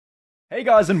Hey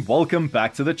guys, and welcome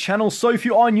back to the channel. So if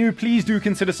you are new, please do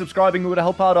consider subscribing. It would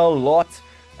help out a lot.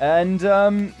 And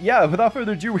yeah, without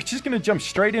further ado, we're just gonna jump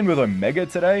straight in with Omega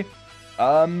today.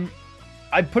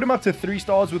 I put him up to 3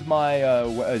 stars with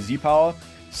my Z power.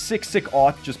 Sick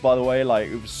art, just by the way. Like,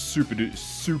 it was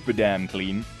super damn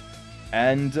clean.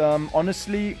 And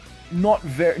honestly, not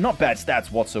bad stats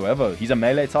whatsoever. He's a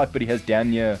melee type, but he has damn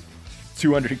near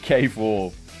 200k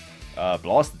for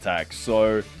blast attack.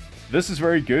 So this is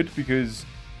very good because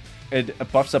it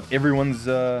buffs up everyone's,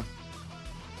 what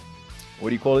do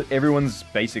you call it? Everyone's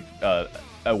basic,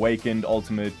 awakened,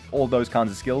 ultimate, all those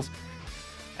kinds of skills.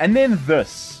 And then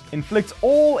this. Inflicts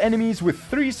all enemies with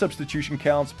 3 substitution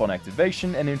counts upon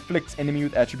activation and inflicts enemy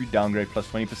with attribute downgrade plus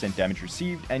 20% damage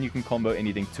received, and you can combo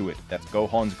anything to it. That's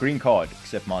Gohan's green card,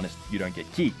 except minus you don't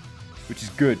get ki, which is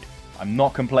good. I'm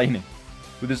not complaining.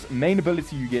 With his main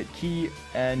ability, you get ki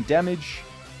and damage.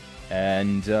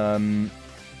 And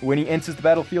when he enters the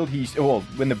battlefield,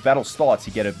 when the battle starts,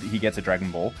 he gets a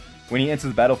Dragonball. When he enters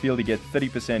the battlefield, he gets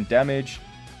 30% damage,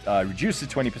 reduces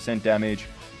 20% damage.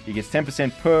 He gets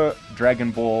 10% per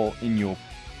Dragonball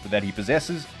that he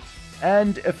possesses,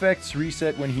 and effects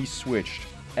reset when he's switched.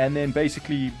 And then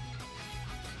basically,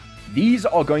 these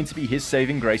are going to be his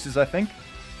saving graces, I think.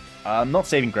 Not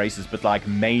saving graces, but like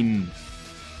main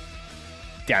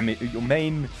damage, your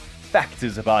main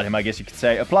factors about him, I guess you could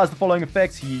say. Applies the following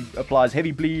effects. He applies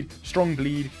heavy bleed, strong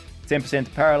bleed, 10%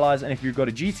 to paralyze, and if you've got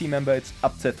a GT member, it's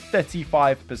up to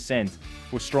 35%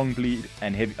 for strong bleed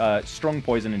and strong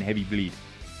poison and heavy bleed.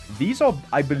 These are,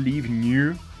 I believe,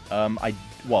 new.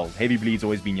 Well, heavy bleed's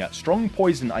always been, yeah. Strong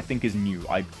poison, I think, is new.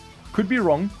 I could be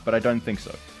wrong, but I don't think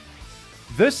so.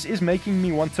 This is making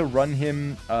me want to run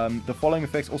him. The following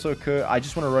effects also occur. I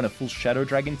just want to run a full Shadow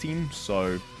Dragon team,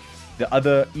 so the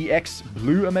other EX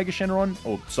Blue Omega Shenron,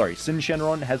 Sin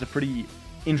Shenron, has a pretty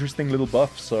interesting little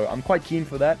buff, so I'm quite keen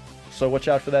for that. So watch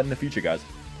out for that in the future, guys.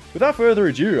 Without further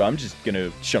ado, I'm just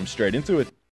gonna jump straight into it.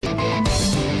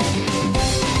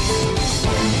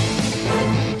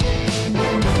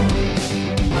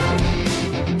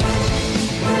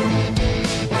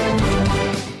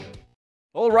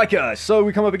 Alright guys, so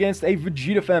we come up against a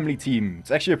Vegeta family team.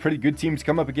 It's actually a pretty good team to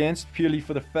come up against, purely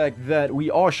for the fact that we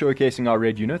are showcasing our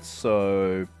red units,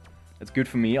 so that's good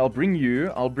for me. I'll bring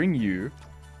you.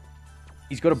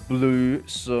 He's got a blue,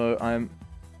 so I'm...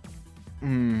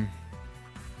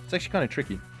 It's actually kind of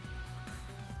tricky.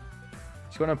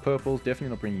 He's got no purples, definitely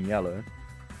not bringing yellow.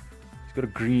 He's got a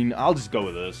green. I'll just go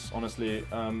with this, honestly.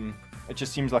 It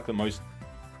just seems like the most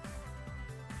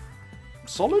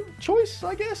solid choice,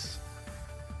 I guess.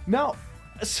 Now,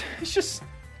 it's just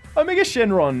Omega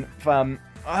Shenron, fam.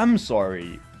 I'm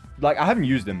sorry. Like, I haven't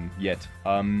used him yet.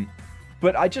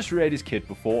 But I just read his kit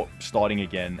before starting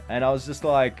again, and I was just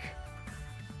like,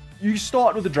 you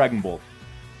start with the Dragon Ball.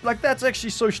 Like, that's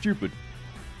actually so stupid.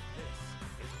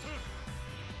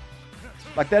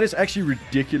 Like, that is actually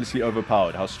ridiculously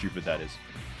overpowered, how stupid that is.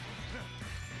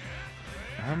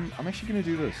 I'm actually gonna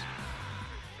do this.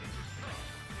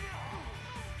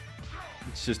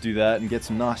 Let's just do that and get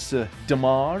some nice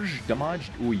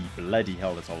damage. Ooh, bloody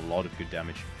hell, that's a lot of good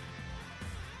damage.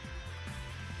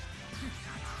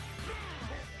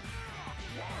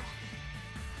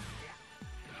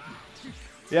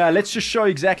 Yeah, let's just show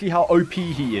exactly how OP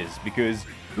he is, because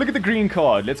look at the green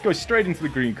card. Let's go straight into the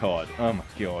green card. Oh my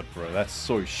god, bro, that's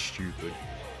so stupid.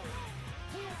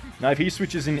 Now, if he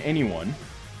switches in anyone,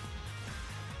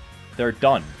 they're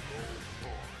done.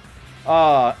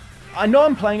 I know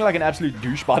I'm playing like an absolute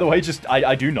douche, by the way,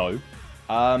 I do know.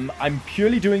 I'm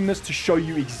purely doing this to show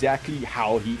you exactly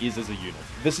how he is as a unit.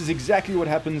 This is exactly what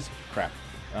happens. Crap.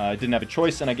 I didn't have a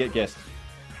choice, and I get guessed.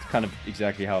 It's kind of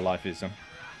exactly how life is, huh?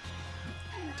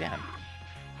 Damn.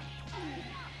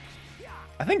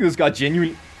 I think this guy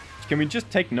genuinely... Can we just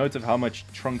take note of how much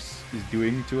Trunks is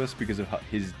doing to us because of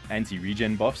his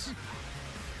anti-regen buffs?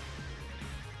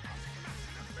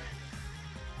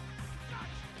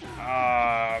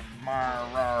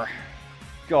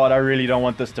 God, I really don't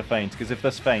want this to faint, because if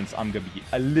this faints, I'm going to be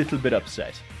a little bit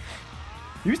upset.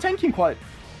 He was tanking quite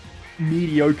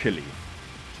mediocrely.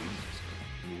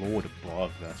 Jesus Lord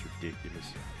above, that's ridiculous.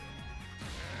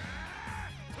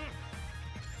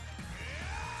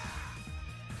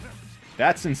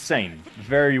 That's insane.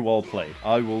 Very well played.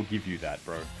 I will give you that,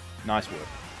 bro. Nice work.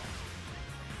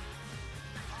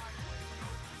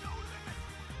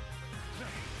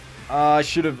 I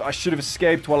should have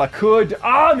escaped while I could.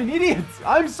 I'm an idiot.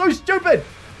 I'm so stupid.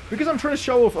 Because I'm trying to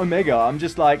show off Omega, I'm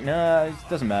just like, nah, it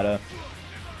doesn't matter.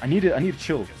 I need to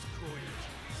chill.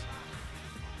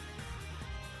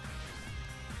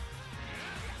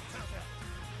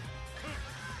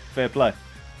 Fair play.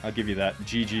 I'll give you that.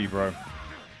 GG, bro.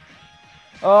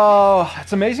 Oh,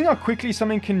 it's amazing how quickly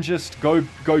something can just go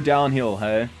downhill,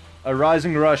 hey? A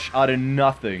Rising Rush out of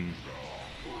nothing.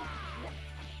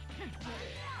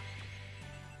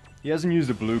 He hasn't used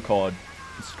a blue card.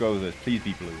 Let's go with this. Please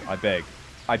be blue. I beg.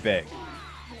 I beg.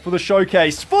 For the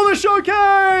showcase. For the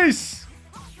showcase!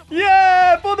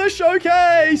 Yeah, for the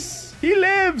showcase! He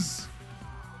lives!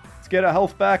 Let's get our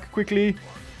health back quickly.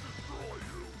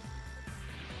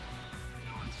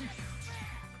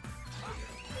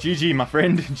 GG, my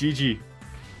friend. GG.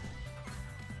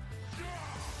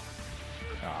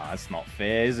 Ah, that's not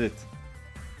fair, is it?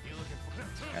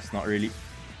 That's not really...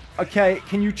 Okay,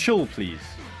 can you chill, please?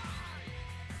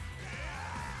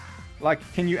 Like,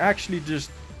 can you actually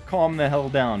just calm the hell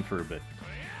down for a bit?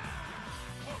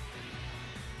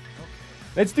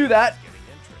 Let's do that.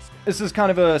 This is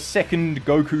kind of a second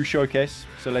Goku showcase,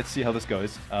 so let's see how this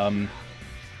goes.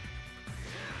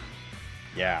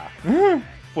 Yeah.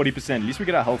 40%. At least we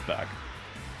get our health back.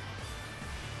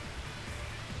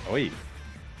 Oi.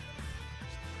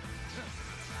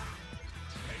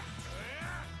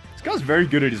 This guy's very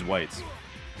good at his weights.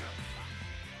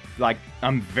 Like,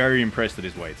 I'm very impressed at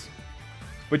his weights.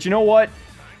 But you know what?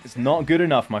 It's not good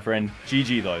enough, my friend.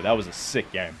 GG, though. That was a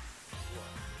sick game.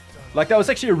 Like, that was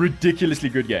actually a ridiculously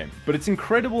good game. But it's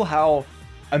incredible how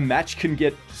a match can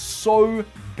get so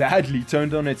badly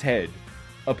turned on its head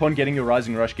upon getting a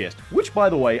Rising Rush guest. Which, by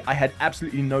the way, I had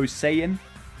absolutely no say in.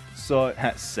 So,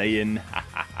 Saiyan.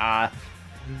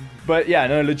 But yeah,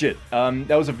 no, legit.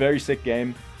 That was a very sick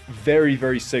game. Very,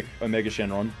 very sick Omega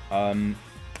Shenron.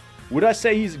 Would I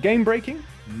say he's game-breaking?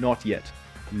 Not yet.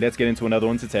 Let's get into another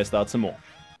one to test out some more.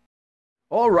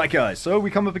 Alright guys, so we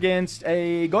come up against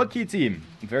a God Key team.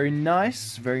 Very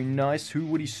nice, very nice. Who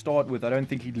would he start with? I don't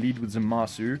think he'd lead with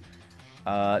Zamasu.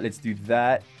 Let's do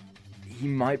that. He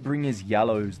might bring his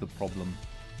yellows, the problem.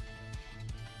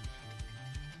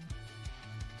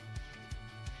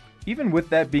 Even with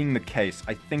that being the case,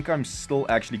 I think I'm still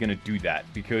actually going to do that.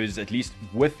 Because at least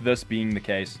with this being the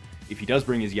case, if he does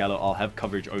bring his yellow, I'll have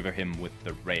coverage over him with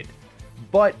the red.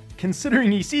 But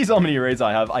considering he sees how many reds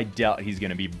I have, I doubt he's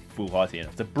going to be foolhardy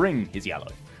enough to bring his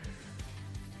yellow.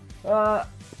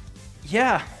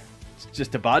 Yeah. It's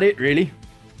just about it, really.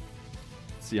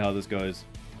 Let's see how this goes.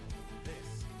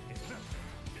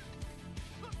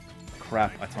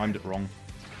 Crap, I timed it wrong.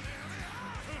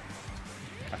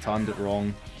 I timed it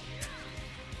wrong.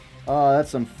 Oh,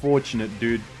 that's unfortunate,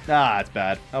 dude. Ah, it's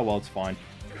bad. Oh, well, it's fine.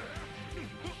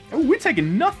 Oh, we're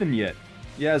taking nothing yet.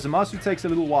 Yeah, Zamasu takes a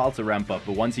little while to ramp up,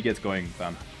 but once he gets going,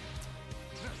 fam.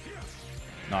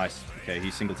 Nice. Okay,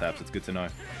 he single taps. It's good to know.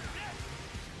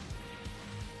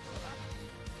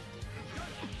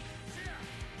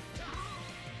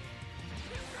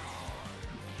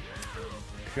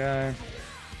 Okay.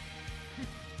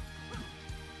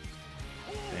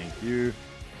 Thank you.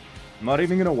 I'm not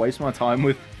even going to waste my time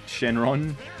with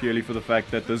Shenron, purely for the fact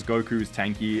that this Goku is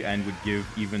tanky and would give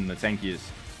even the tankiest,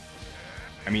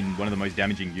 I mean, one of the most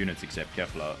damaging units except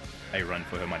Kefla, a run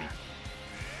for her money.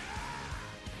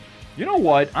 You know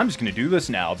what? I'm just going to do this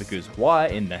now, because why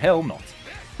in the hell not?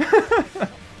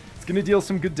 It's going to deal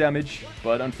some good damage,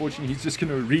 but unfortunately he's just going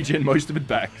to regen most of it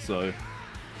back, so...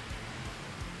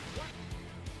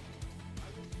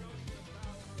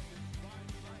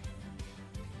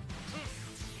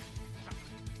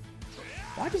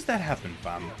 Why does that happen,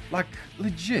 fam? Like,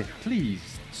 legit, please,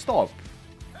 stop.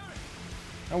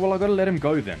 Oh, well, I gotta let him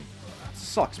go then. It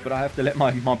sucks, but I have to let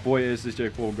my boy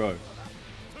SSJ4 go.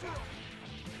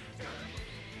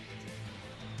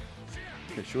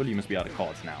 Okay, surely he must be out of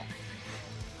cards now.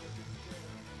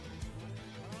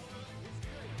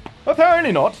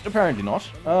 Apparently not. Apparently not.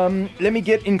 Let me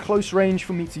get in close range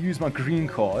for me to use my green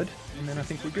card, and then I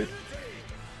think we're good.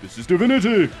 This is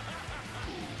Divinity!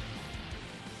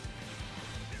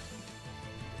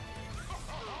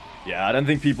 Yeah, I don't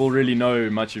think people really know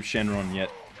much of Shenron yet,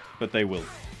 but they will.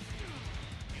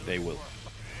 They will.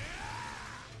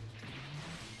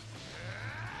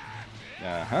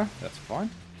 Uh-huh, that's fine.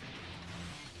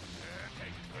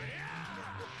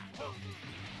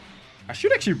 I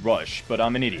should actually rush, but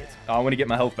I'm an idiot. I want to get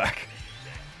my health back,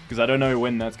 because I don't know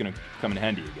when that's going to come in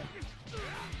handy again.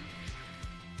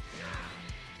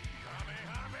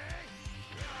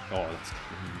 Oh, that's...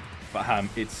 Bam,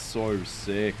 it's so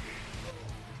sick.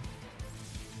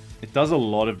 It does a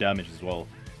lot of damage as well.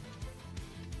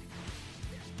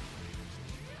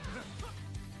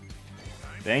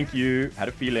 Thank you. Had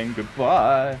a feeling.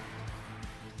 Goodbye.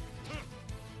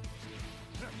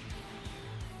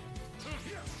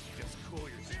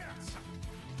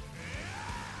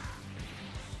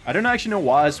 I don't actually know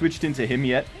why I switched into him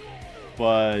yet,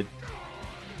 but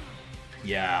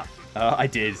Yeah, I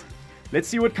did. Let's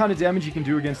see what kind of damage you can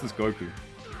do against this Goku.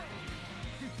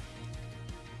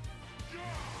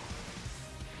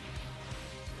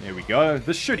 There we go.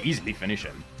 This should easily finish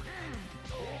him.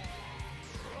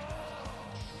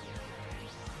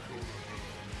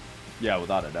 Yeah,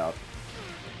 without a doubt.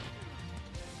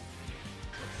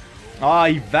 Ah,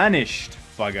 he vanished,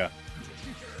 bugger.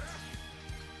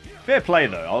 Fair play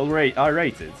though. I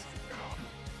rate it.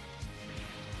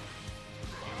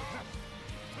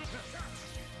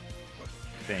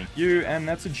 Thank you, and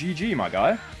that's a GG, my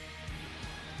guy.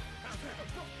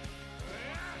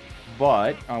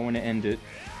 But I want to end it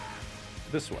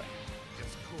this way.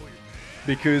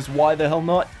 Because why the hell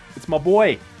not? It's my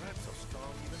boy.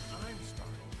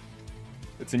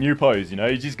 It's a new pose, you know?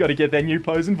 You just got to get that new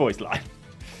pose and voice line.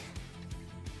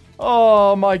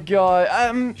 Oh my god.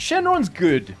 Shenron's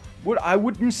good. I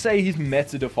wouldn't say he's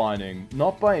meta-defining.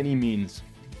 Not by any means.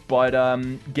 But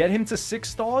get him to 6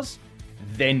 stars,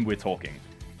 then we're talking.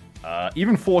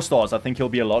 Even 4 stars, I think he'll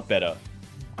be a lot better.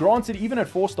 Granted, even at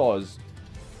 4 stars,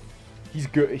 he's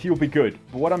good. He'll be good.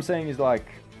 But what I'm saying is, like,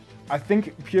 I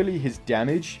think purely his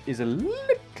damage is a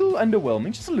little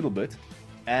underwhelming, just a little bit.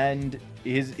 And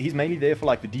he's mainly there for,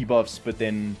 like, the debuffs, but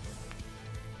then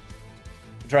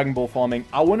Dragon Ball farming.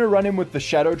 I want to run him with the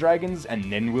Shadow Dragons,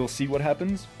 and then we'll see what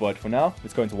happens. But for now,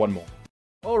 let's go into one more.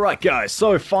 Alright guys,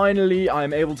 so finally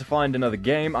I'm able to find another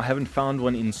game. I haven't found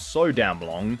one in so damn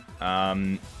long.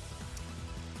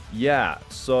 Yeah,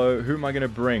 so who am I going to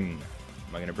bring?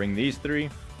 Am I going to bring these 3?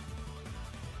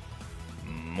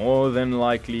 More than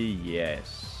likely,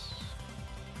 yes.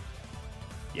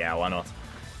 Yeah, why not?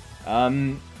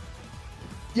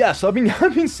 Yeah, so I've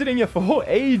been sitting here for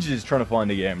ages trying to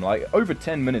find a game. Like, over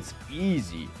 10 minutes,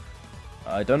 easy.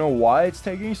 I don't know why it's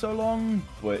taking so long,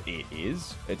 but it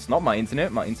is. It's not my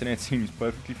internet. My internet seems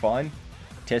perfectly fine.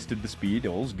 Tested the speed,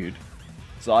 all's good.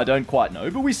 So I don't quite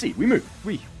know, but we see. We move.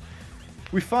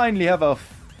 We finally have our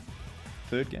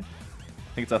 3rd game.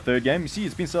 I think it's our 3rd game. You see,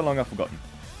 it's been so long I've forgotten.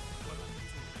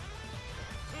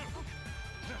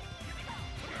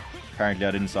 Apparently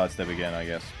I didn't sidestep again, I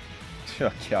guess.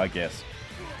 Yeah, I guess.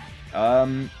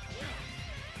 That's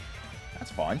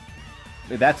fine.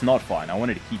 That's not fine. I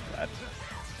wanted to keep that.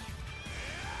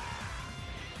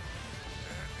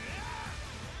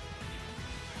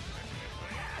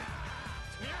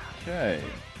 Okay.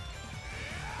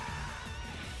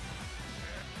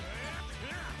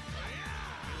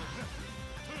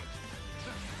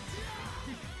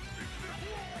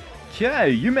 Okay,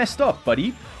 you messed up,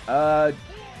 buddy. Yeah,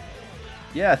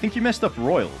 I think you messed up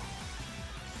royal.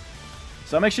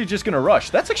 So I'm actually just going to rush.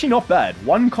 That's actually not bad.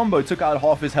 One combo took out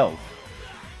half his health.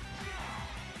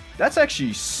 That's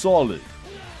actually solid.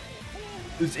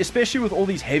 Especially with all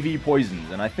these heavy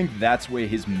poisons. And I think that's where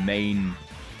his main...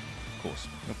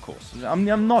 Of course. I'm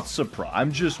not surprised.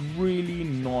 I'm just really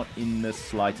not in the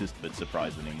slightest bit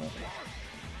surprised anymore.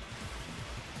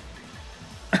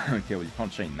 Okay, well you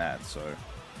can't chain that, so...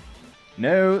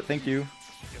 No, thank you.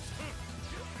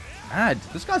 Mad.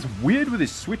 This guy's weird with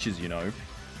his switches, you know.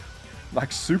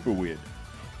 Like, super weird.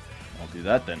 I'll do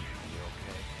that then.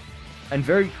 And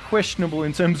very questionable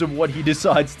in terms of what he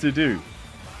decides to do.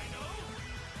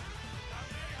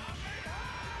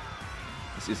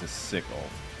 This is a sick ult.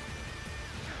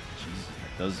 Jesus,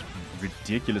 it does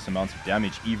ridiculous amounts of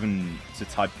damage even to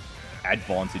type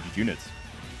advantaged units.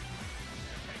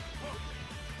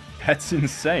 That's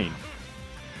insane.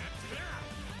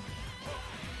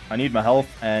 I need my health,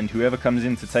 and whoever comes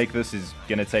in to take this is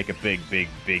gonna take a big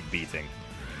beating.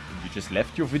 You just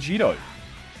left your Vegito.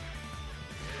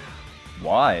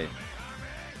 Why?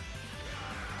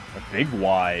 A big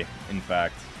why, in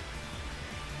fact.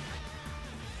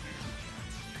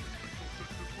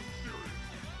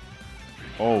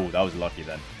 Oh, that was lucky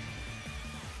then.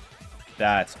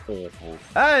 That's awful.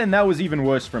 And that was even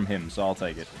worse from him, so I'll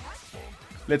take it.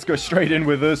 Let's go straight in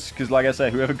with this, because like I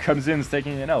say, whoever comes in is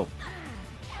taking an L.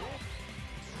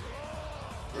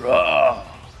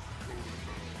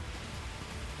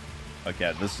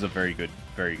 Okay, this is a very good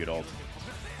ult.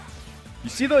 You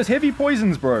see those heavy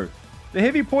poisons, bro? The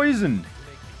heavy poison.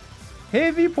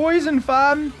 Heavy poison,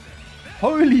 fam.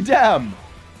 Holy damn.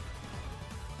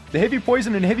 The heavy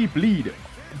poison and heavy bleed.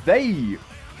 They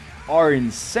are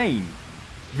insane.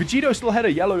 Vegito still had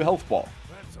a yellow health bar,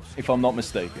 if I'm not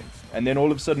mistaken. And then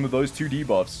all of a sudden with those 2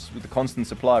 debuffs, with the constant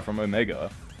supply from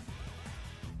Omega...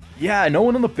 Yeah, no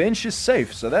one on the bench is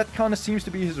safe, so that kind of seems to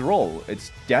be his role.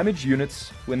 It's damage units,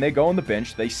 when they go on the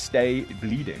bench, they stay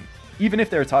bleeding. Even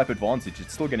if they're a type advantage,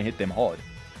 it's still going to hit them hard.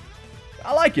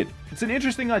 I like it. It's an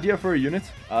interesting idea for a unit.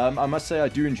 I must say I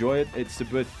do enjoy it. It's a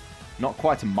bit not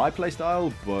quite to my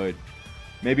playstyle, but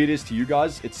maybe it is to you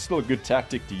guys. It's still a good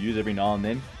tactic to use every now and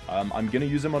then. I'm going to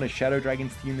use them on a Shadow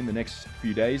Dragons team in the next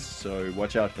few days, so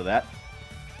watch out for that.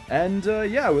 And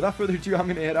yeah, without further ado, I'm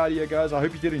going to head out of here, guys. I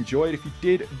hope you did enjoy it. If you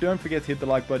did, don't forget to hit the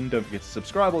like button. Don't forget to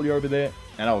subscribe while you're over there.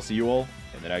 And I will see you all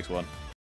in the next one.